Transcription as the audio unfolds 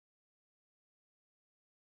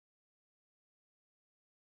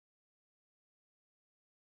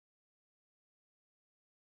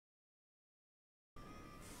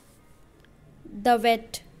The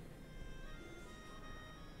vet.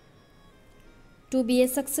 To be a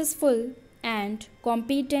successful and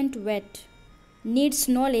competent vet needs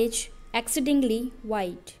knowledge exceedingly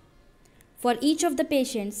wide. For each of the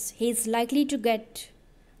patients he is likely to get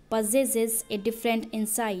possesses a different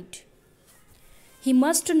insight. He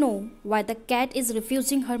must know why the cat is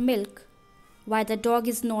refusing her milk, why the dog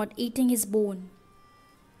is not eating his bone,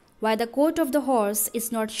 why the coat of the horse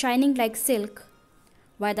is not shining like silk,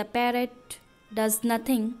 why the parrot does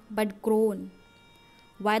nothing but groan,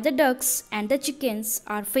 why the ducks and the chickens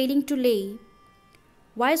are failing to lay,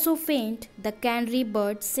 why so faint the canary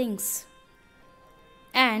bird sings.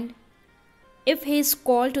 And if he is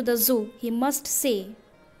called to the zoo, he must say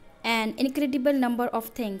an incredible number of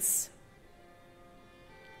things.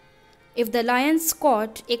 If the lion's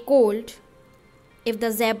caught a cold, if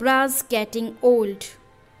the zebra's getting old,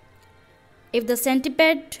 if the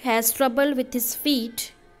centipede has trouble with his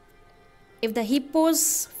feet, if the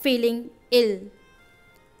hippo's feeling ill,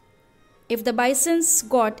 if the bison's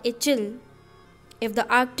got a chill, if the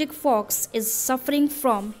Arctic fox is suffering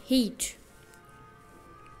from heat,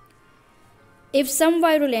 if some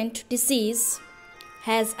virulent disease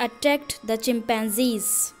has attacked the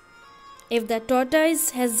chimpanzees, if the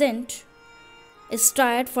tortoise hasn't is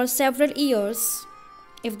tired for several years,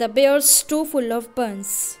 if the bear's too full of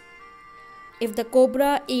buns, if the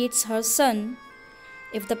cobra eats her son,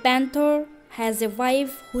 if the panther has a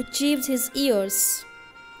wife who chews his ears,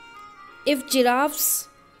 if giraffes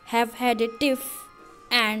have had a tiff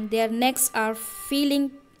and their necks are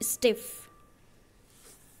feeling stiff,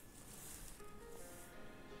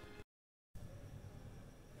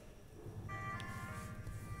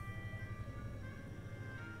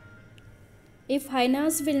 if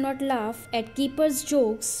hyenas will not laugh at keeper's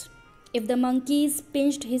jokes, if the monkey's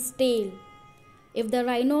pinched his tail, if the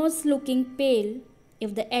rhino's looking pale,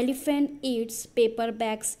 if the elephant eats paper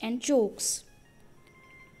bags and chokes,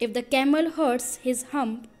 if the camel hurts his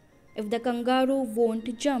hump, if the kangaroo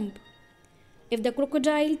won't jump, if the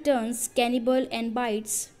crocodile turns cannibal and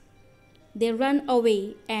bites, they run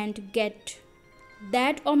away and get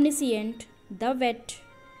that omniscient, the vet,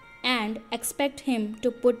 and expect him to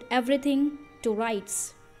put everything to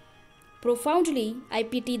rights. Profoundly, I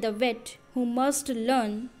pity the vet who must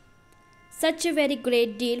learn such a very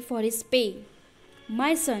great deal for his pay.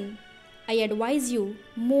 My son, I advise you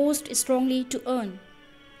most strongly to earn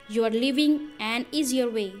your living an easier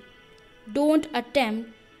way. Don't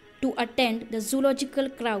attempt to attend the zoological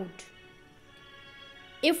crowd.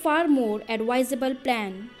 A far more advisable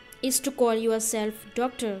plan is to call yourself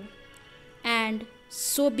doctor and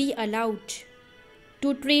so be allowed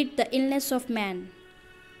to treat the illness of man.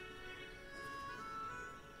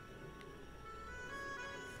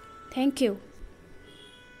 Thank you.